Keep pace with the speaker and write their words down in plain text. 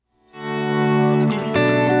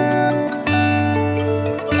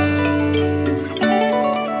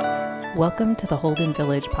Welcome to the Holden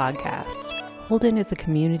Village podcast. Holden is a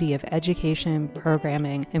community of education,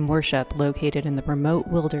 programming, and worship located in the remote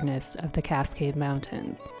wilderness of the Cascade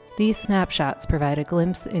Mountains. These snapshots provide a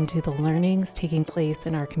glimpse into the learnings taking place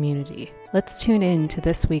in our community. Let's tune in to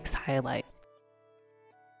this week's highlight.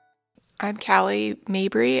 I'm Callie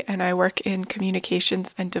Mabry, and I work in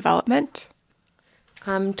communications and development.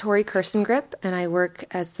 I'm Tori Kirstengrip, and I work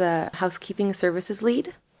as the housekeeping services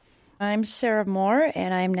lead. I'm Sarah Moore,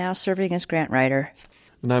 and I'm now serving as grant writer.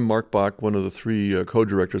 And I'm Mark Bach, one of the three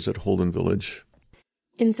co-directors at Holden Village.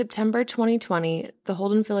 In September 2020, the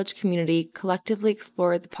Holden Village community collectively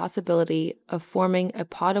explored the possibility of forming a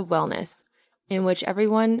pod of wellness, in which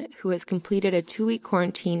everyone who has completed a 2-week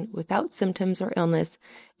quarantine without symptoms or illness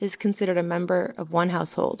is considered a member of one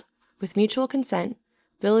household. With mutual consent,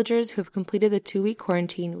 villagers who have completed the 2-week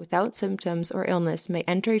quarantine without symptoms or illness may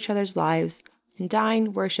enter each other's lives and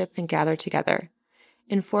dine, worship, and gather together.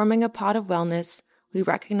 In forming a pod of wellness, we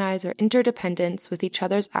recognize our interdependence with each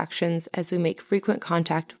other's actions as we make frequent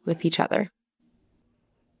contact with each other.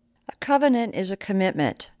 A covenant is a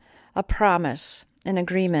commitment, a promise, an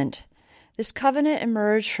agreement. This covenant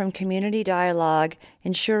emerged from community dialogue,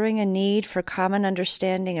 ensuring a need for common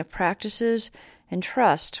understanding of practices and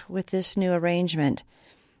trust with this new arrangement.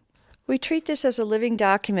 We treat this as a living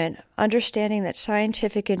document, understanding that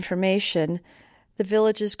scientific information, the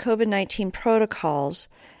village's COVID-19 protocols,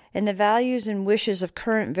 and the values and wishes of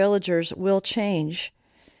current villagers will change.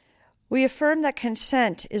 We affirm that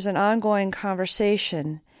consent is an ongoing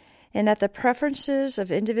conversation and that the preferences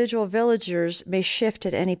of individual villagers may shift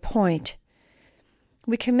at any point.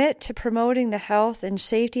 We commit to promoting the health and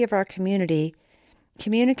safety of our community,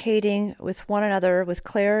 communicating with one another with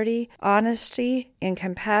clarity, honesty, and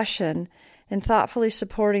compassion, and thoughtfully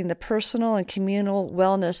supporting the personal and communal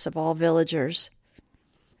wellness of all villagers.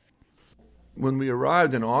 When we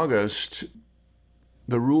arrived in August,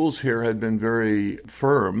 the rules here had been very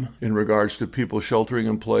firm in regards to people sheltering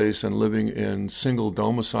in place and living in single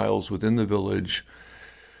domiciles within the village,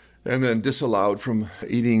 and then disallowed from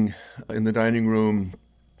eating in the dining room.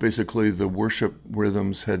 Basically, the worship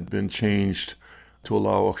rhythms had been changed to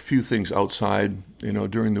allow a few things outside,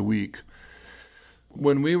 during the week.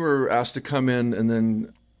 When we were asked to come in and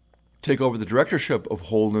then take over the directorship of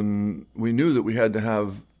Holden, we knew that we had to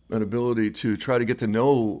have an ability to try to get to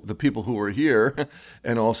know the people who were here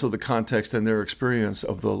and also the context and their experience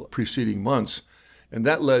of the preceding months. And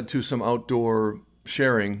that led to some outdoor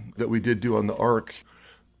sharing that we did do on the Ark.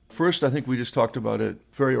 First, I think we just talked about it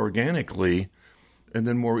very organically. And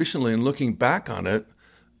then more recently, in looking back on it,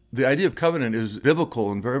 the idea of covenant is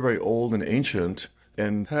biblical and very, very old and ancient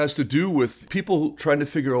and has to do with people trying to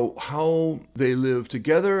figure out how they live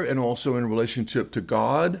together and also in relationship to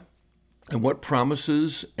God, and what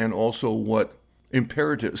promises and also what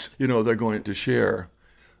imperatives, they're going to share.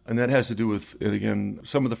 And that has to do with, and again,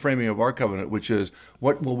 some of the framing of our covenant, which is,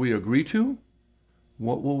 what will we agree to?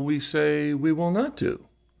 What will we say we will not do?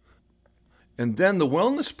 And then the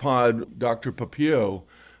Wellness Pod, Dr. Papio,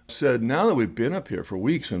 said, now that we've been up here for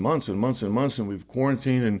weeks and months and months and months, and we've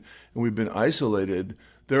quarantined and we've been isolated,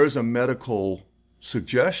 there is a medical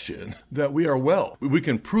suggestion that we are well. We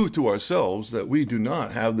can prove to ourselves that we do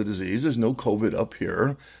not have the disease. There's no COVID up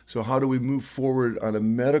here. So how do we move forward on a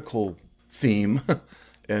medical theme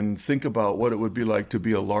and think about what it would be like to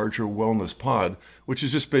be a larger wellness pod, which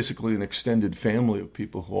is just basically an extended family of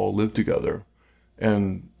people who all live together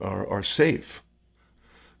and are safe.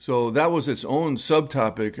 So that was its own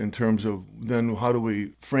subtopic in terms of then how do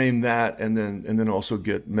we frame that and then also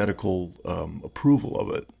get medical approval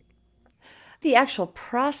of it. The actual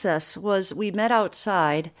process was we met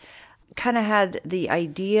outside, kind of had the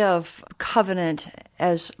idea of covenant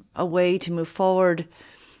as a way to move forward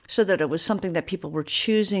so that it was something that people were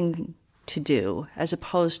choosing to do as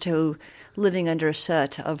opposed to living under a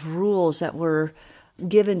set of rules that were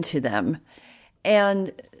given to them.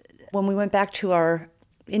 And when we went back to our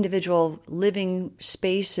individual living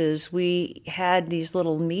spaces, we had these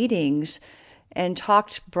little meetings and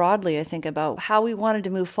talked broadly, I think, about how we wanted to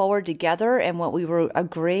move forward together and what we were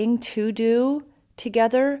agreeing to do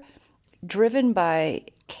together, driven by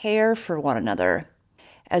care for one another,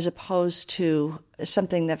 as opposed to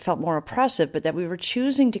something that felt more oppressive, but that we were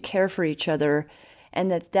choosing to care for each other and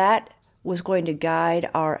that was going to guide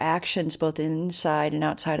our actions both inside and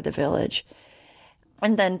outside of the village.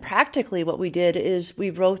 And then practically what we did is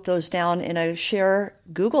we wrote those down in a share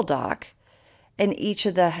Google Doc, and each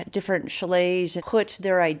of the different chalets put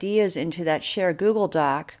their ideas into that share Google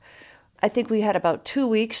Doc. I think we had about 2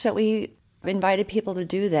 weeks that we invited people to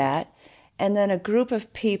do that. And then a group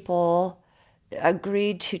of people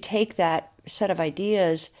agreed to take that set of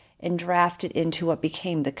ideas and draft it into what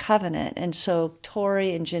became the covenant. And so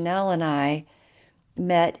Tori and Janelle and I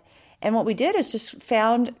met, and what we did is just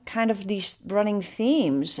found kind of these running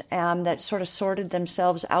themes that sort of sorted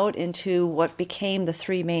themselves out into what became the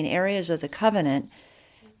three main areas of the covenant,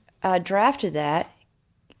 drafted that.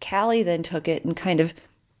 Callie then took it and kind of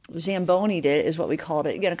zambonied it, is what we called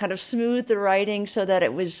it, kind of smoothed the writing so that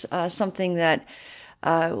it was something that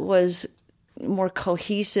was more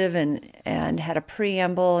cohesive and had a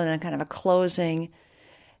preamble and a kind of a closing.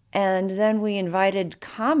 And then we invited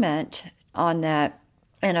comment on that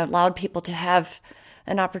and allowed people to have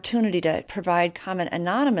an opportunity to provide comment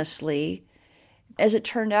anonymously. As it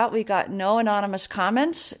turned out, we got no anonymous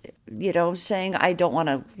comments, saying, I don't want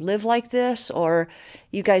to live like this, or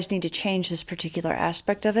you guys need to change this particular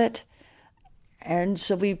aspect of it. And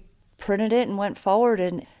so we printed it and went forward.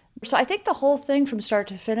 And so I think the whole thing from start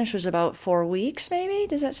to finish was about 4 weeks, maybe.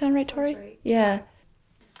 Does that sound right, Tori? Right. Yeah.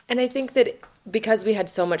 And I think that because we had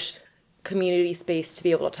so much community space to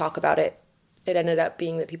be able to talk about it, it ended up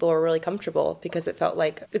being that people were really comfortable because it felt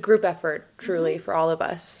like a group effort, truly, for all of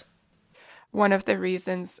us. One of the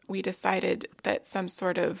reasons we decided that some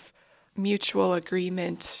sort of mutual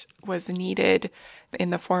agreement was needed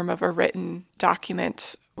in the form of a written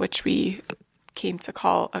document, which we came to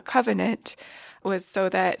call a covenant, was so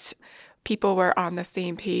that people were on the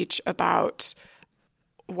same page about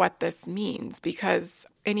what this means. Because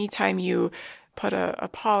anytime you put a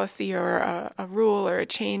policy or a rule or a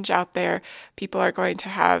change out there, people are going to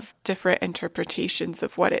have different interpretations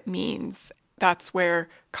of what it means. That's where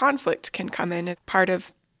conflict can come in. Part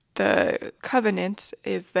of the covenant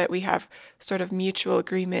is that we have sort of mutual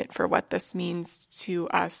agreement for what this means to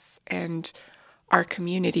us and our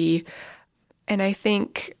community. And I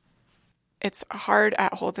think it's hard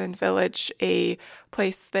at Holden Village, a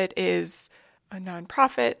place that is a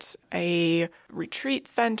nonprofit, a retreat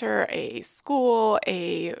center, a school,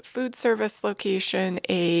 a food service location,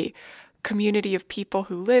 a community of people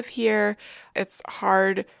who live here. It's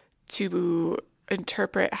hard to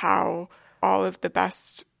interpret how all of the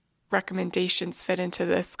best recommendations fit into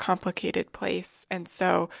this complicated place. And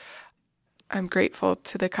so I'm grateful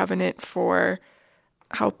to the Covenant for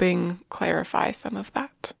helping clarify some of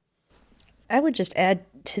that. I would just add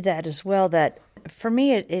to that as well that for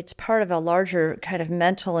me, it's part of a larger kind of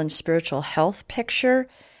mental and spiritual health picture,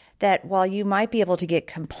 that while you might be able to get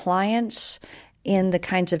compliance in the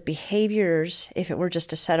kinds of behaviors, if it were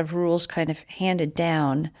just a set of rules kind of handed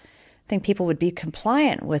down, I think people would be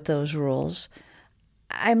compliant with those rules.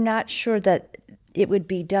 I'm not sure that it would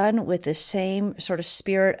be done with the same sort of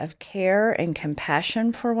spirit of care and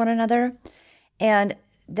compassion for one another. And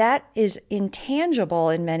that is intangible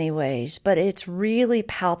in many ways, but it's really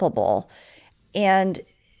palpable. And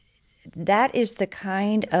that is the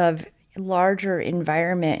kind of larger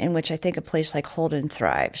environment in which I think a place like Holden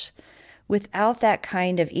thrives. Without that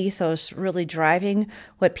kind of ethos really driving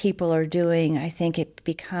what people are doing, I think it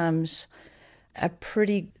becomes a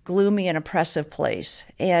pretty gloomy and oppressive place.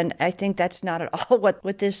 And I think that's not at all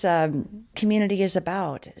what this community is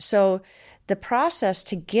about. So the process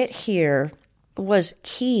to get here was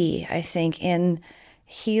key, I think, in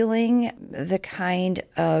healing the kind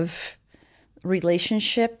of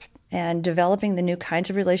relationship and developing the new kinds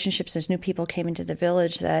of relationships as new people came into the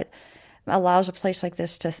village that allows a place like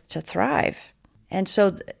this to thrive. And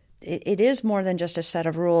so it is more than just a set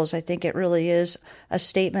of rules. I think it really is a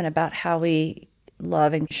statement about how we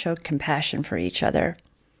love and show compassion for each other.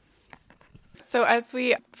 So as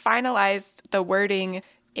we finalized the wording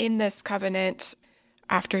in this covenant,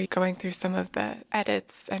 after going through some of the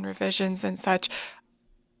edits and revisions and such,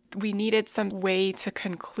 we needed some way to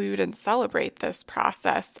conclude and celebrate this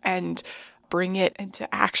process and bring it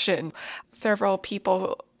into action. Several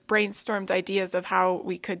people brainstormed ideas of how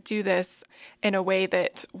we could do this in a way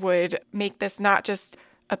that would make this not just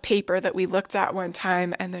a paper that we looked at one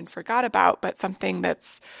time and then forgot about, but something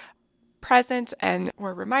that's present and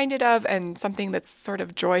we're reminded of, and something that's sort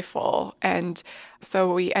of joyful. And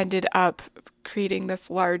so we ended up creating this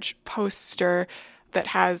large poster that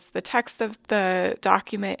has the text of the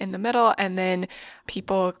document in the middle, and then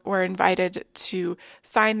people were invited to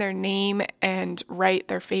sign their name and write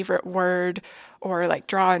their favorite word or like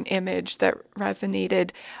draw an image that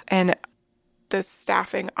resonated. And the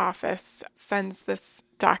staffing office sends this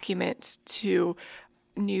document to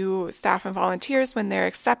new staff and volunteers when they're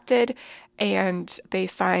accepted, and they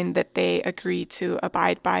sign that they agree to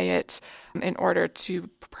abide by it in order to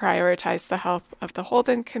prioritize the health of the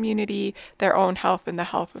Holden community, their own health, and the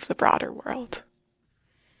health of the broader world.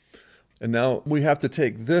 And now we have to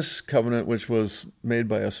take this covenant, which was made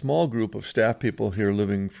by a small group of staff people here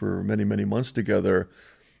living for many, many months together,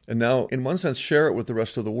 and now, in one sense, share it with the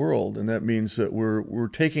rest of the world. And that means that we're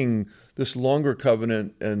taking this longer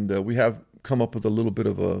covenant, and we have come up with a little bit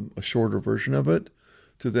of a shorter version of it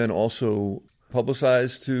to then also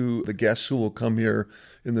publicize to the guests who will come here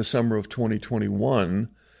in the summer of 2021.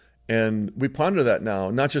 And we ponder that now,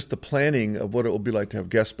 not just the planning of what it will be like to have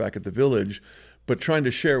guests back at the village, but trying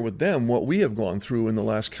to share with them what we have gone through in the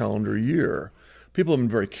last calendar year. People have been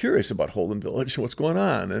very curious about Holden Village, what's going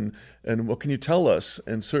on, and what can you tell us?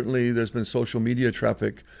 And certainly there's been social media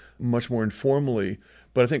traffic much more informally.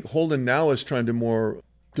 But I think Holden now is trying to more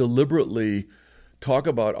deliberately talk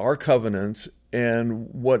about our covenant and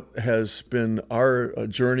what has been our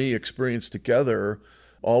journey experience together,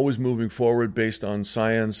 always moving forward based on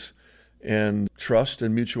science and trust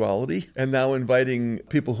and mutuality. And now inviting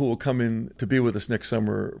people who will come in to be with us next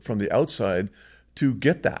summer from the outside to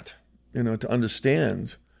get that. To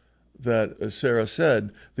understand that, as Sarah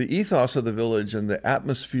said, the ethos of the village and the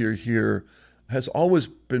atmosphere here has always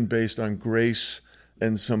been based on grace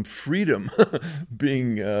and some freedom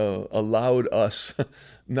being allowed us,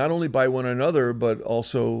 not only by one another, but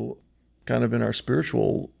also kind of in our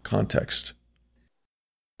spiritual context.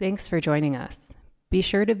 Thanks for joining us. Be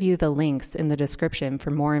sure to view the links in the description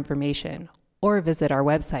for more information, or visit our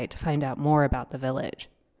website to find out more about the village.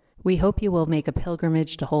 We hope you will make a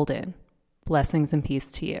pilgrimage to Holden. Blessings and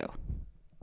peace to you.